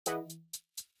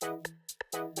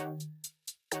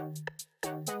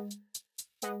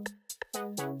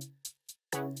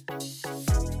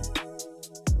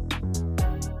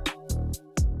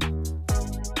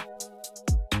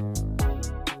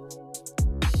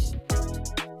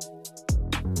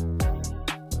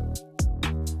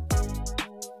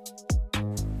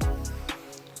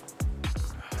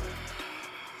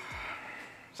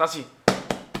Sassy!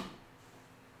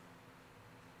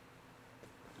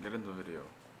 Get in the video.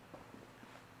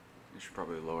 You should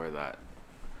probably lower that.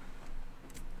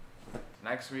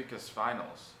 Next week is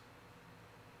finals.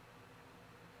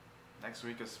 Next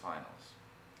week is finals.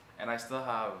 And I still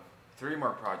have 3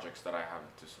 more projects that I have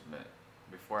to submit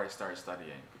before I start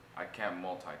studying. I can't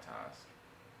multitask.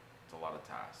 It's a lot of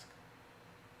task.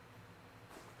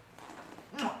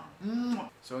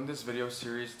 So in this video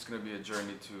series, it's going to be a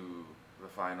journey to the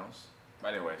finals.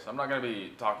 Anyways, I'm not going to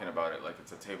be talking about it like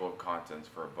it's a table of contents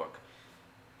for a book.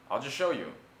 I'll just show you.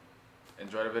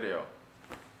 Enjoy the video.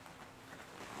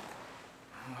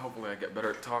 Hopefully I get better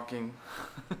at talking.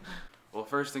 Well,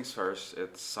 first things first,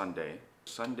 it's Sunday.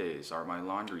 Sundays are my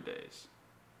laundry days.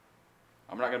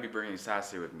 I'm not going to be bringing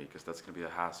Sassy with me because that's going to be a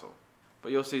hassle.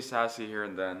 But you'll see Sassy here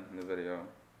and then in the video.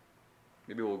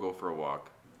 Maybe we'll go for a walk.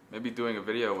 Maybe doing a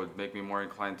video would make me more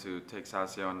inclined to take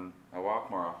Sassy on a walk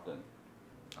more often.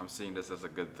 I'm seeing this as a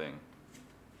good thing.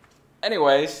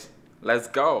 Anyways, let's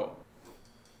go.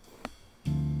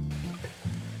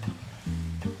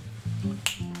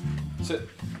 Sit.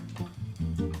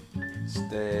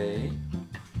 Stay.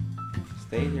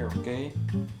 Stay here, okay?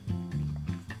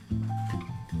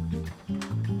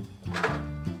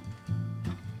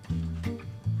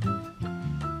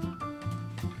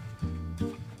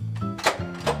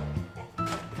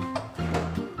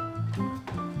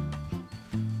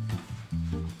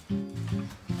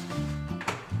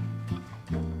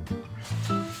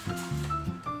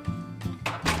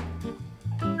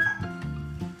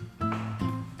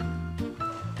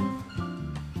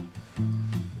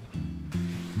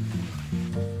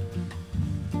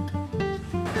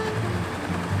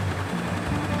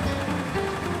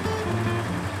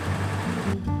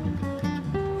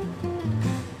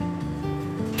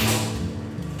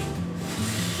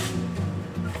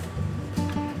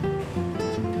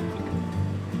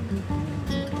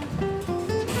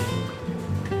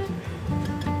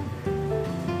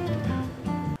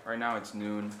 Right now it's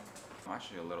noon. I'm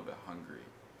actually a little bit hungry.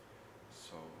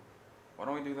 So why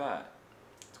don't we do that?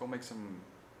 Let's go make some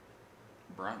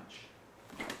brunch.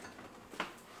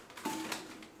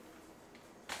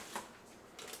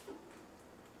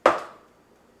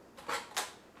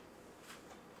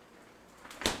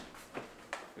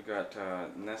 We got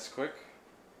Nesquik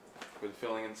with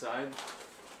filling inside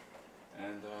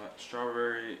and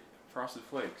strawberry frosted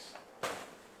flakes.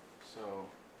 So,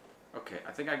 okay,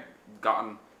 I think I've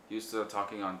gotten used to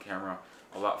talking on camera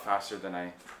a lot faster than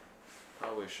I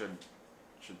probably should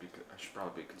be. I should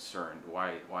probably be concerned.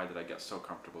 Why did I get so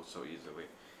comfortable so easily?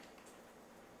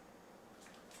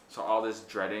 So all this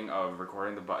dreading of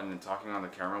recording the button and talking on the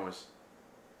camera was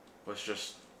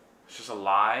just a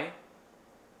lie.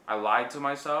 I lied to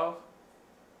myself.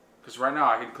 Because right now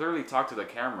I can clearly talk to the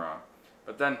camera,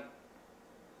 but then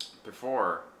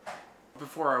before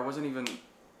I wasn't even.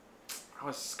 I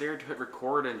was scared to hit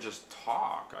record and just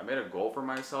talk. I made a goal for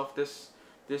myself this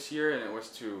year, and it was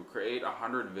to create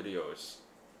 100 videos,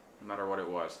 no matter what it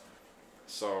was.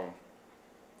 So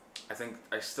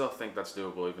I still think that's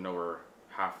doable, even though we're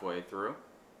halfway through.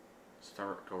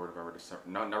 September, October, November, December.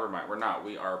 No, never mind. We're not.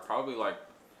 We are probably like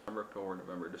September, October,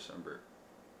 November, December.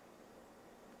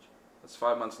 That's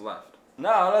 5 months left.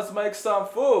 Now let's make some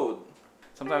food.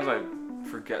 Sometimes I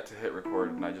forget to hit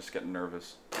record and I just get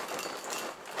nervous.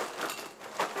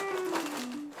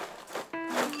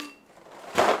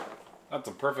 That's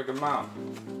a perfect amount.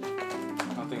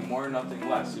 Nothing more, nothing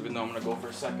less, even though I'm gonna go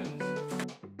for seconds.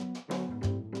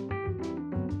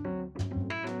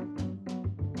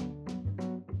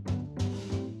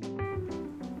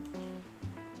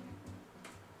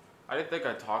 I didn't think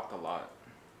I talked a lot.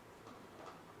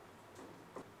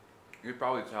 You'd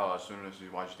probably tell as soon as you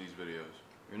watch these videos.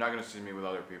 You're not gonna see me with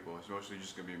other people, it's mostly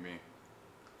just gonna be me.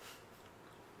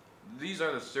 These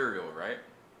are the cereal, right?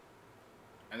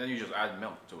 And then you just add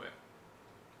milk to it.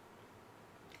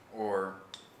 Or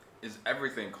is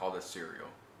everything called a cereal?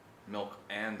 Milk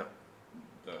and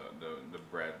the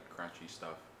bread, crunchy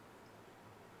stuff.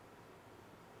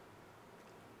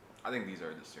 I think these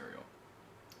are the cereal.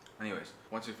 Anyways,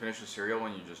 once you finish the cereal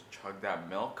and you just chug that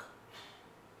milk,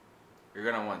 you're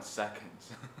gonna want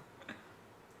seconds.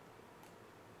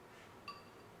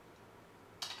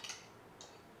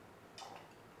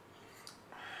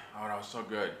 Oh, that it's so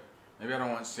good. Maybe I don't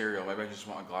want cereal. Maybe I just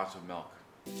want a glass of milk.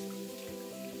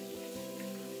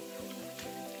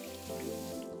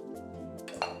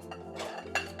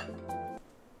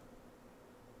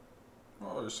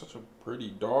 Oh, you're such a pretty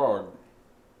dog.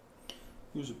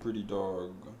 Who's a pretty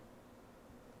dog?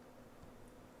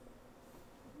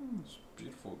 It's a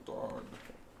beautiful dog.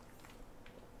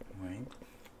 Right?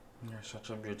 You're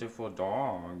such a beautiful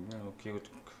dog. You're cute,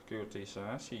 cute,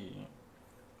 sassy.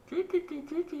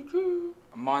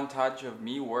 A montage of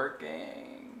me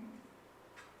working.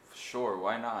 Sure,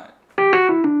 why not?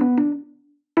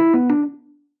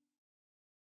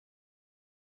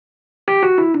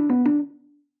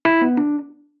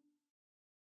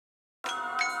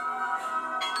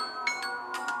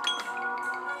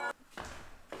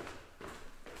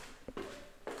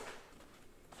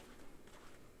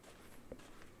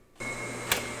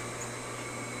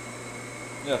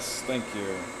 Yes, thank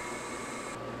you.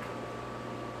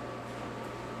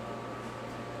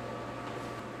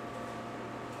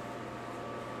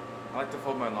 I like to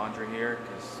fold my laundry here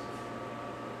because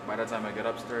by the time I get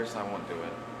upstairs, I won't do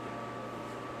it.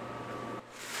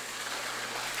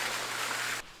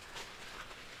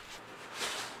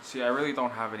 See, I really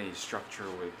don't have any structure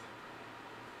with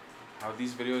how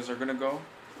these videos are gonna go.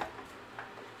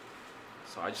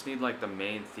 So I just need like the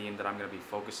main theme that I'm gonna be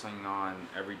focusing on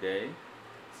every day.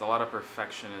 There's a lot of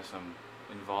perfectionism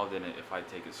involved in it if I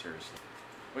take it seriously,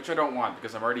 which I don't want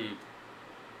because I'm already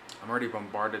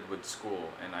bombarded with school,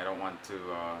 and I don't want to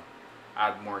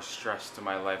add more stress to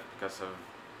my life because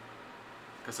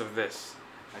of this.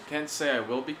 I can't say I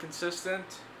will be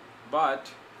consistent,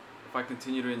 but if I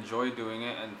continue to enjoy doing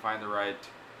it and find the right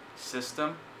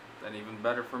system, then even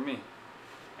better for me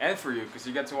and for you, because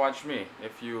you get to watch me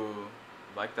if you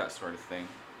like that sort of thing.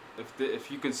 If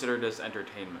you consider this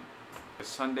entertainment.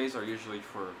 Sundays are usually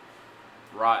for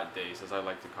rot days, as I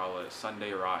like to call it,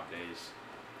 Sunday rot days,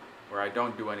 where I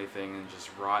don't do anything and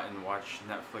just rot and watch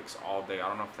Netflix all day. I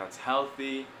don't know if that's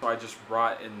healthy. So I just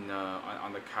rot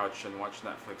on the couch and watch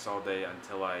Netflix all day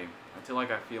until I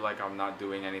feel like I'm not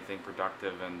doing anything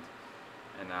productive, and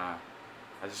I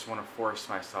just want to force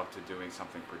myself to doing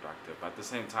something productive. At the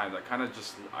same time, that kind of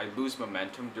just, I lose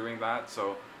momentum doing that,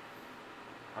 so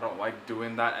I don't like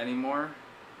doing that anymore.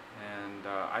 And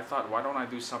I thought, why don't I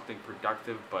do something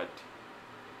productive but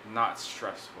not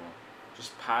stressful?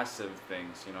 Just passive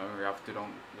things, you know. You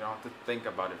don't have to think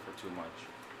about it for too much.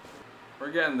 We're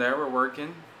getting there. We're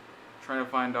working, trying to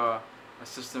find a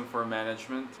system for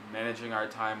managing our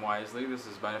time wisely. This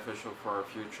is beneficial for our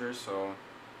future, so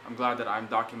I'm glad that I'm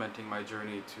documenting my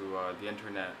journey to the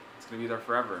internet. It's gonna be there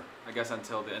forever, I guess,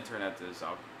 until the internet is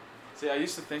up. See, I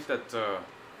used to think that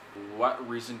what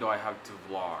reason do I have to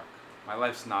vlog? My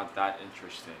life's not that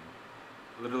interesting.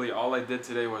 Literally all I did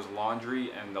today was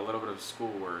laundry and a little bit of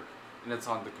schoolwork, and it's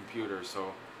on the computer.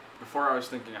 So before, I was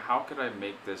thinking, how could I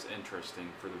make this interesting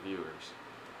for the viewers?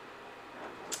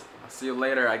 I'll see you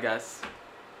later, I guess.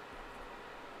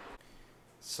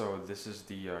 So this is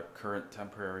the current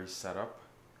temporary setup.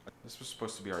 This was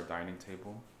supposed to be our dining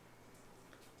table,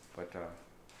 but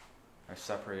I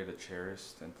separated the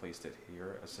chairs and placed it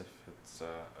here as if it's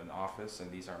an office,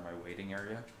 and these are my waiting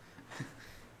area.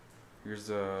 Here's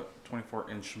a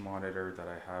 24-inch monitor that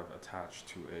I have attached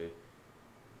to a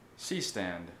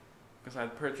C-stand, because I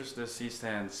purchased this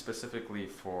C-stand specifically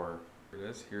for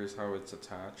this. Here's how it's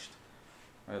attached.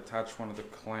 I attached one of the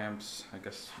clamps. I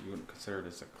guess you wouldn't consider it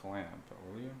as a clamp,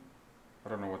 will you? I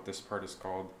don't know what this part is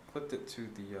called. Clipped it to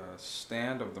the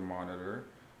stand of the monitor.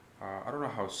 I don't know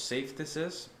how safe this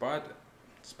is, but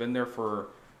it's been there for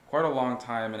quite a long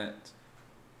time, and it's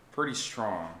pretty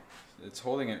strong. It's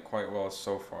holding it quite well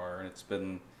so far, and it's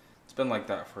been like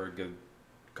that for a good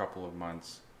couple of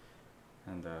months.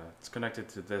 And it's connected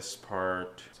to this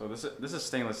part. So this is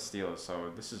stainless steel,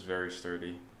 so this is very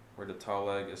sturdy. Where the tall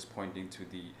leg is pointing to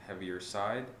the heavier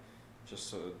side, just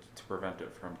so to prevent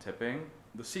it from tipping.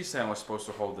 The C-stand was supposed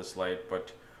to hold this light,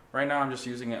 but right now I'm just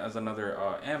using it as another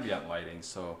ambient lighting.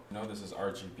 So you know, this is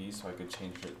RGB, so I could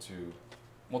change it to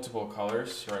multiple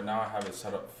colors. Right now I have it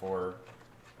set up for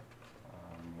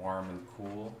warm and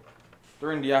cool.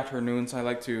 During the afternoons, I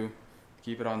like to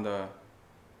keep it on the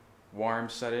warm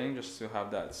setting just to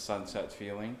have that sunset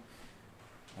feeling.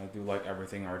 I do like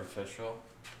everything artificial.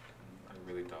 I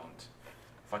really don't.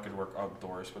 If I could work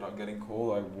outdoors without getting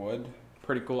cold, I would.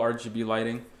 Pretty cool RGB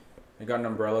lighting. I got an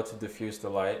umbrella to diffuse the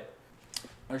light.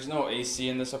 There's no AC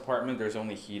in this apartment, there's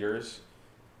only heaters.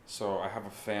 So I have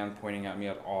a fan pointing at me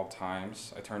at all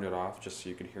times. I turned it off just so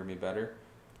you could hear me better.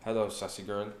 Hello, sassy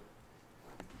girl.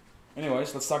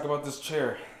 Anyways, let's talk about this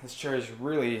chair. This chair is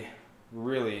really,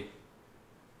 really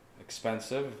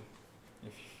expensive.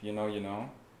 If you know, you know.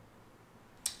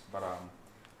 But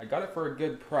I got it for a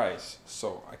good price,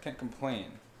 so I can't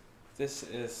complain. This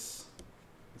is,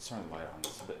 let's turn the light on,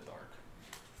 it's a bit dark.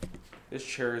 This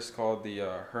chair is called the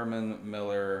Herman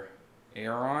Miller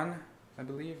Aeron, I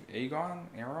believe.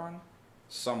 Aeron?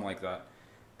 Something like that.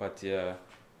 But yeah,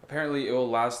 apparently it will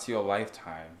last you a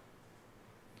lifetime.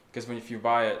 Because if you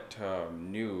buy it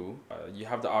new, you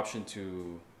have the option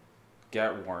to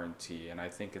get warranty. And I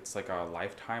think it's like a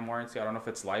lifetime warranty. I don't know if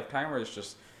it's lifetime or it's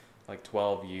just like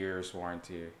 12 years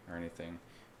warranty or anything.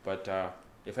 But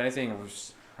if anything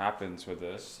happens with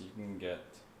this, you can get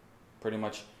pretty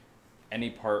much any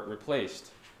part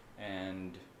replaced,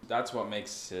 and that's what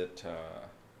makes it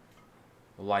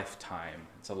a lifetime.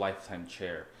 It's a lifetime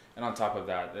chair, and on top of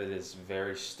that, it is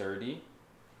very sturdy.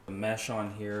 The mesh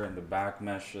on here and the back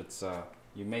mesh, it's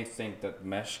you may think that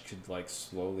mesh could like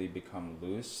slowly become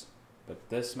loose, but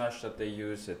this mesh that they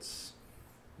use, it's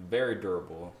very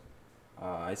durable.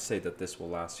 I say that this will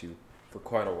last you for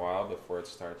quite a while before it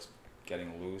starts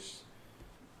getting loose,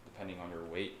 depending on your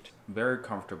weight. Very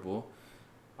comfortable.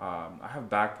 I have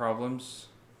back problems.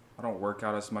 I don't work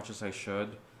out as much as I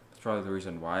should. That's probably the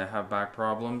reason why I have back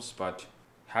problems, but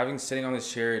sitting on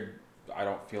this chair, I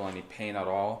don't feel any pain at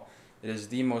all. It is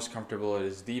the most comfortable. It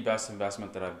is the best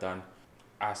investment that I've done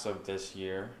as of this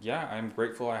year. Yeah, I'm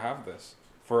grateful I have this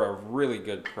for a really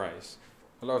good price.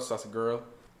 Hello, sassy girl.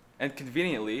 And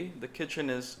conveniently, the kitchen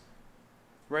is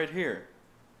right here.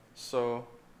 So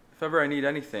if ever I need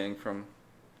anything from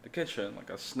the kitchen, like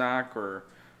a snack or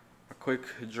a quick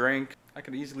drink, I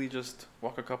could easily just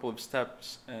walk a couple of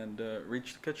steps and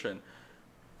reach the kitchen.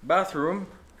 Bathroom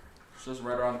is just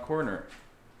right around the corner,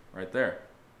 right there.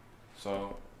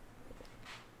 So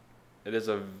it is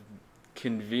a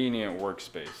convenient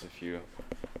workspace if you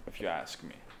ask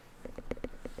me.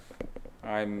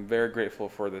 I'm very grateful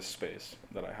for this space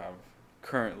that I have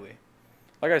currently.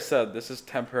 Like I said, this is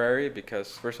temporary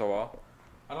because, first of all,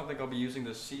 I don't think I'll be using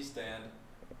this C-stand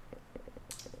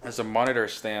as a monitor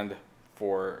stand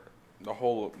for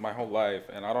my whole life,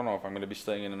 and I don't know if I'm going to be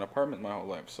staying in an apartment my whole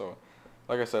life. So,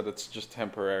 like I said, it's just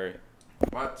temporary.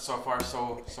 But so far,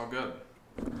 so good.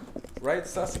 Right,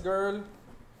 sassy girl?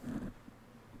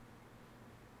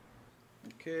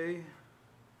 Okay.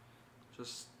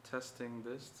 Just testing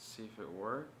this to see if it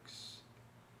works.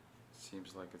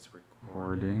 Seems like it's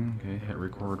recording. Okay, hit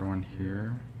record one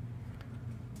here.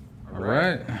 All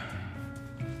right.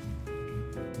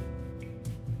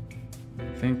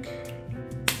 I think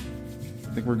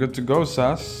we're good to go,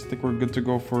 Sass. I think we're good to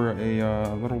go for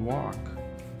a little walk.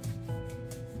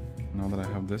 Now that I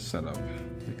have this set up,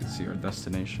 we can see our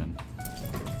destination.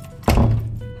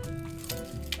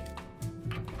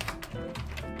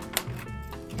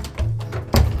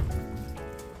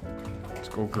 Let's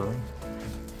go, girl.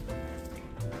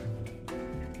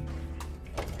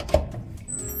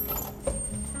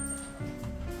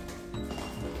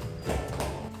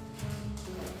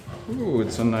 Ooh,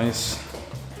 it's a nice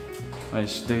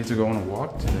day to go on a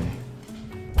walk today.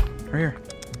 Right here.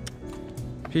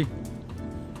 Pee.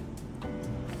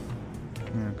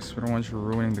 Yeah, because we don't want you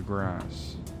ruining the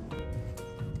grass.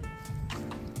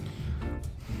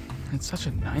 It's such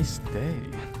a nice day.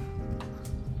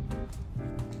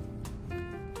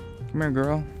 Come here,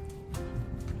 girl.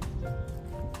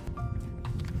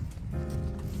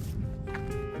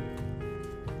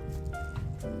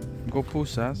 Go poo,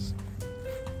 Sass.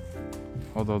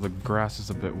 Although the grass is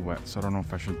a bit wet, so I don't know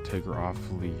if I should take her off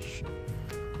leash.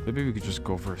 Maybe we could just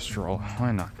go for a stroll.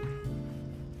 Why not?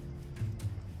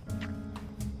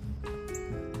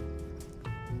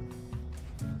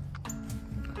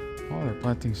 Oh, they're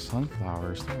planting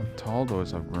sunflowers. Look how tall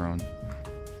those have grown.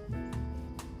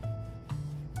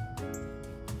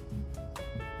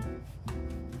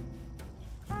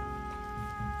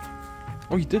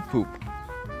 Oh, you did poop.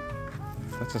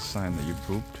 That's a sign that you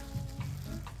pooped.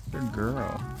 Good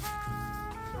girl.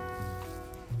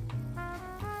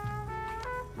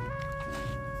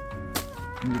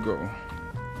 Here you go.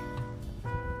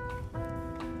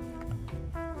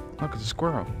 Look, it's a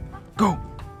squirrel. Go!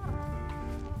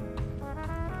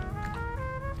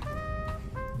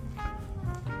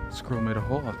 Squirrel made a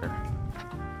hole out there.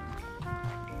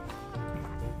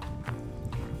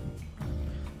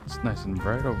 It's nice and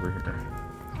bright over here.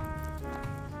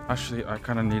 Actually, I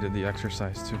kind of needed the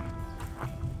exercise too.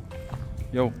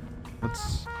 Yo,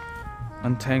 let's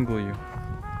untangle you.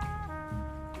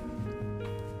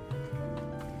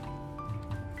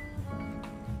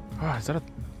 Ah, is that a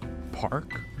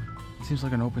park? It seems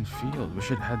like an open field. We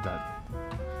should head that.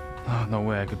 Oh, no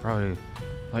way. I could probably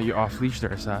let you off leash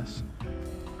there, Sass.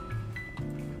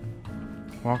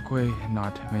 Walkway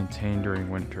not maintained during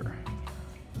winter.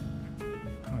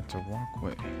 it's a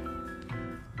walkway.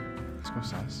 Let's go,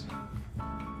 Sas.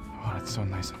 Oh, it's so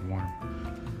nice and warm.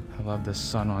 I love the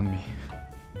sun on me.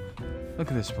 Look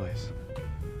at this place.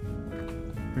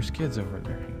 There's kids over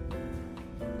there.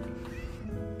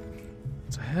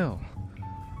 It's a hill.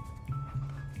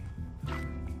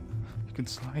 You can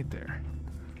slide there.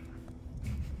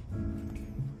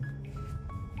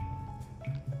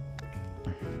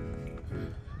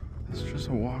 It's just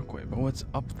a walkway, but what's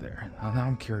up there? Now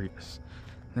I'm curious.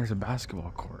 There's a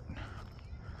basketball court.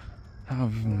 Now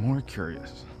I'm even more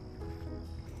curious.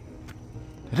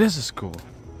 It is a school.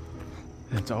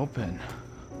 It's open.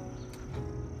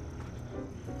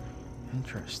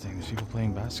 Interesting. There's people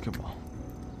playing basketball.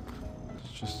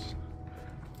 It's just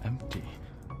empty.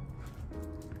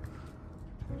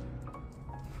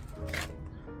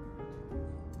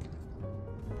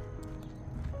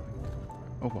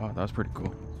 Oh wow, that was pretty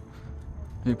cool.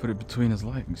 He put it between his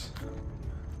legs.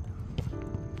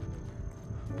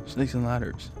 Snakes and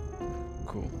ladders.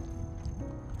 Cool.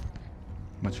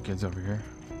 Bunch of kids over here.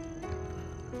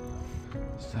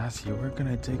 Sassy, where can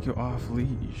I take you off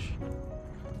leash?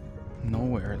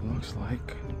 Nowhere, it looks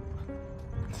like.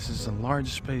 This is a large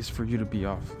space for you to be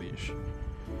off leash.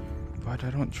 But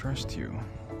I don't trust you.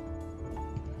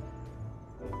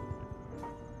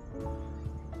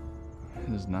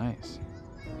 This is nice.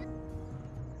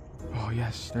 Oh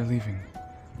yes, they're leaving.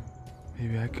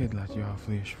 Maybe I could let you off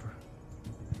leash for...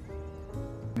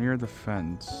 Near the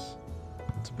fence.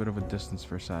 It's a bit of a distance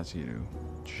for Sassy to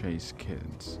chase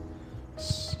kids.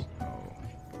 So...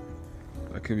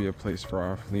 that could be a place for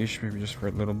off leash, maybe just for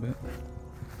a little bit.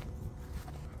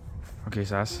 Okay,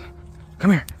 Sass.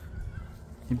 Come here!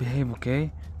 You behave,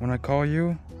 okay? When I call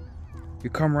you, you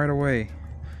come right away.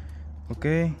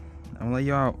 Okay? I'm gonna let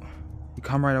you out. You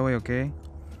come right away, okay?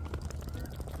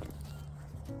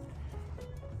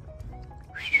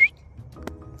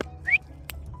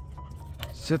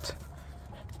 Sit.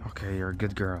 Okay, you're a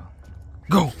good girl.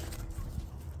 Go!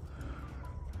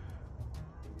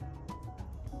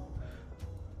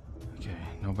 Okay,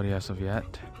 nobody as of yet.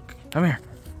 Come here.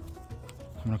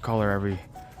 I'm gonna call her every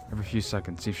few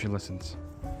seconds, see if she listens.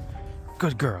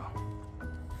 Good girl.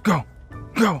 Go!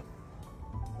 Go!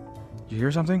 You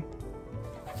hear something?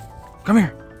 Come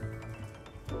here.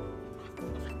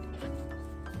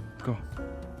 Go.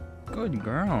 Good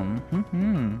girl.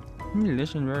 You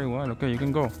listen very well. Okay, you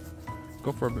can go.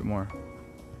 Go for a bit more.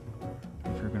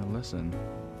 If you're gonna listen.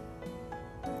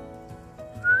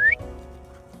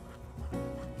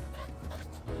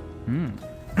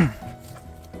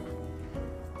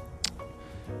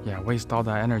 Yeah, waste all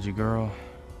that energy, girl.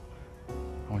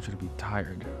 I want you to be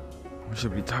tired. I want you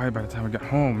to be tired by the time we get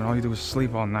home and all you do is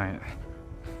sleep all night.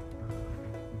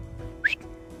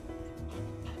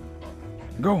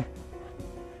 Go!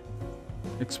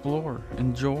 Explore.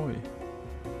 Enjoy.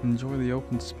 Enjoy the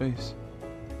open space.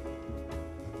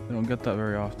 You don't get that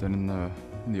very often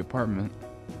in the apartment.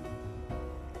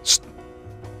 Shh.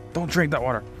 Don't drink that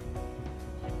water.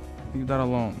 Leave that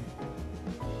alone.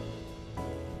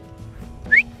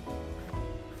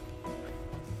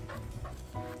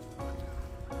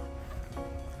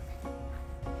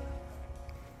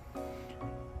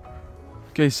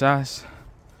 Okay, Sass.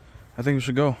 I think we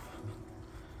should go.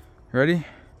 Ready?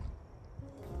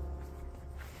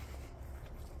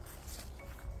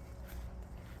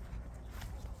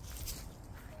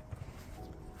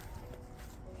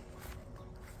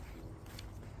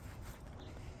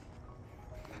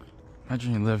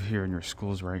 Imagine you live here and your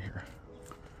school's right here.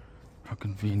 How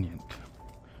convenient.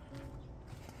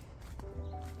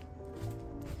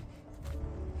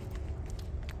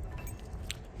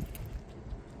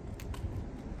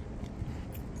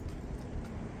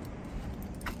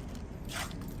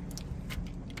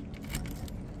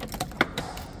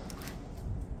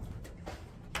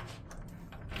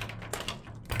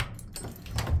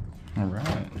 All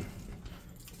right.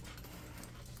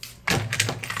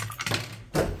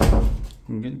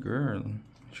 Good girl.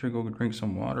 Should go drink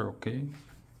some water, okay?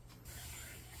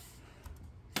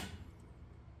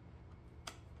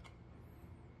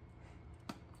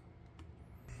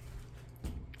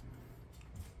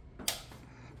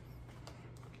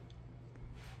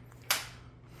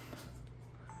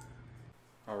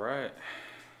 All right.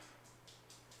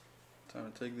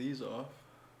 Time to take these off.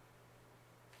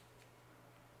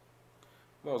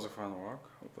 That was a fun walk.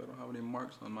 Hope I don't have any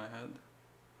marks on my head.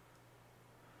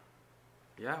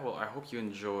 Yeah, well, I hope you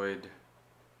enjoyed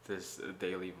this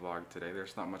daily vlog today.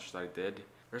 There's not much that I did.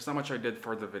 There's not much I did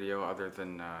for the video other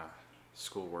than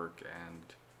schoolwork, and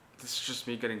this is just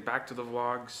me getting back to the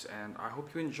vlogs, and I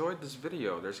hope you enjoyed this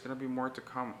video. There's gonna be more to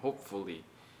come, hopefully.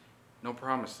 No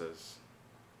promises.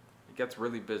 it gets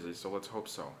really busy, so let's hope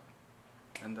so.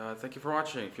 And thank you for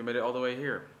watching, if you made it all the way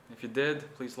here. If you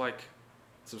did, please like,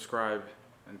 subscribe,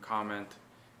 and comment.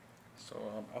 So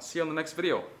I'll see you on the next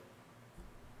video.